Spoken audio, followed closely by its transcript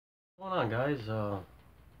What's going on, guys?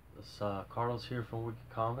 This Carlos here from Wicked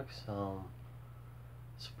Comics.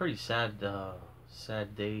 It's a pretty sad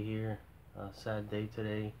day here. Sad day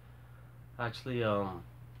today. Actually,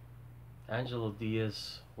 Angelo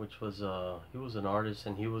Diaz, which was he was an artist,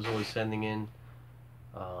 and he was always sending in.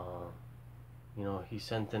 Uh, he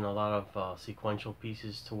sent in a lot of sequential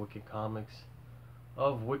pieces to Wicked Comics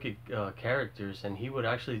of Wicked characters, and he would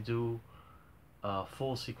actually do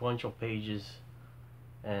full sequential pages.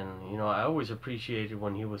 And I always appreciated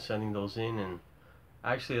when he was sending those in, and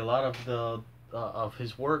actually a lot of the of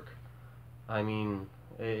his work, I mean,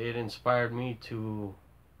 it inspired me to,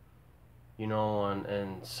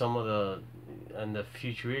 and some of the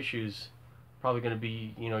future issues probably going to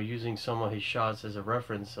be, using some of his shots as a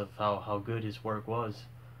reference of how good his work was.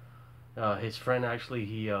 His friend actually,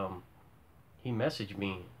 he messaged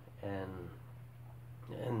me and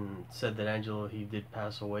said that Angelo, he did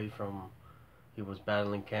pass away from, he was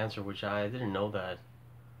battling cancer, which I didn't know that.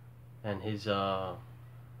 And his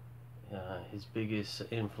biggest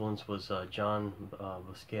influence was John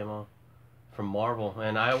Buscema from Marvel,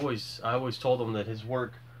 and I always told him that his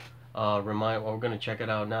work remind. Well, we're gonna check it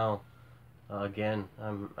out now. Again,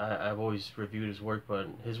 I've always reviewed his work, but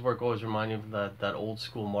his work always reminded me of that old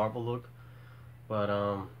school Marvel look. But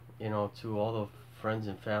to all the friends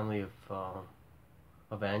and family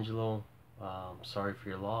of Angelo, sorry for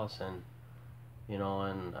your loss. And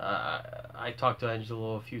I talked to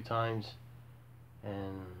Angelo a few times,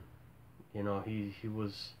 and he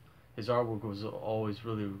was, his artwork was always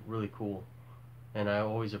really cool, and I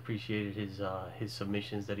always appreciated his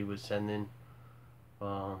submissions that he would send in.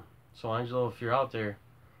 Uh, so Angelo, if you're out there,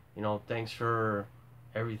 thanks for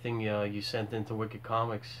everything you sent into Wicked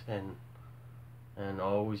Comics, and I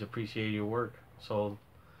always appreciate your work. So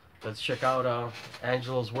let's check out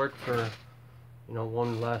Angelo's work for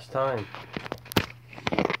one last time.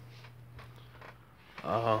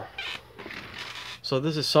 Uh, so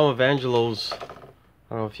this is some of Angelo's. I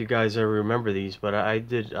don't know if you guys ever remember these, but I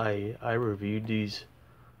reviewed these.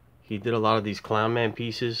 He did a lot of these Clown Man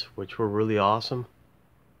pieces, which were really awesome.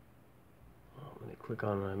 Let me click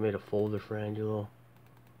on. I made a folder for Angelo.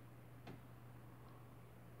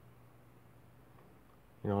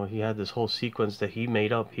 He had this whole sequence that he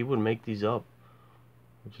made up. He would make these up,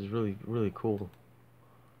 which is really cool.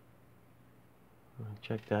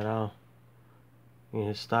 Check that out. And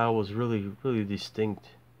his style was really distinct.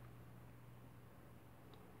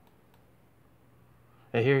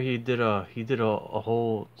 And here he did a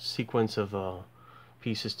whole sequence of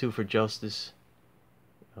pieces too for Justice,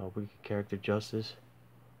 wicked character Justice.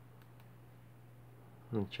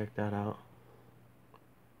 Check that out.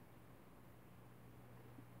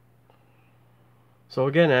 So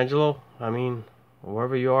again, Angelo, I mean,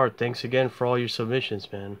 wherever you are, thanks again for all your submissions,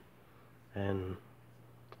 man. And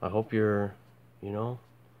I hope you're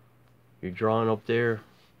drawing up there.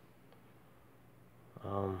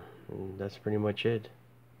 And that's pretty much it.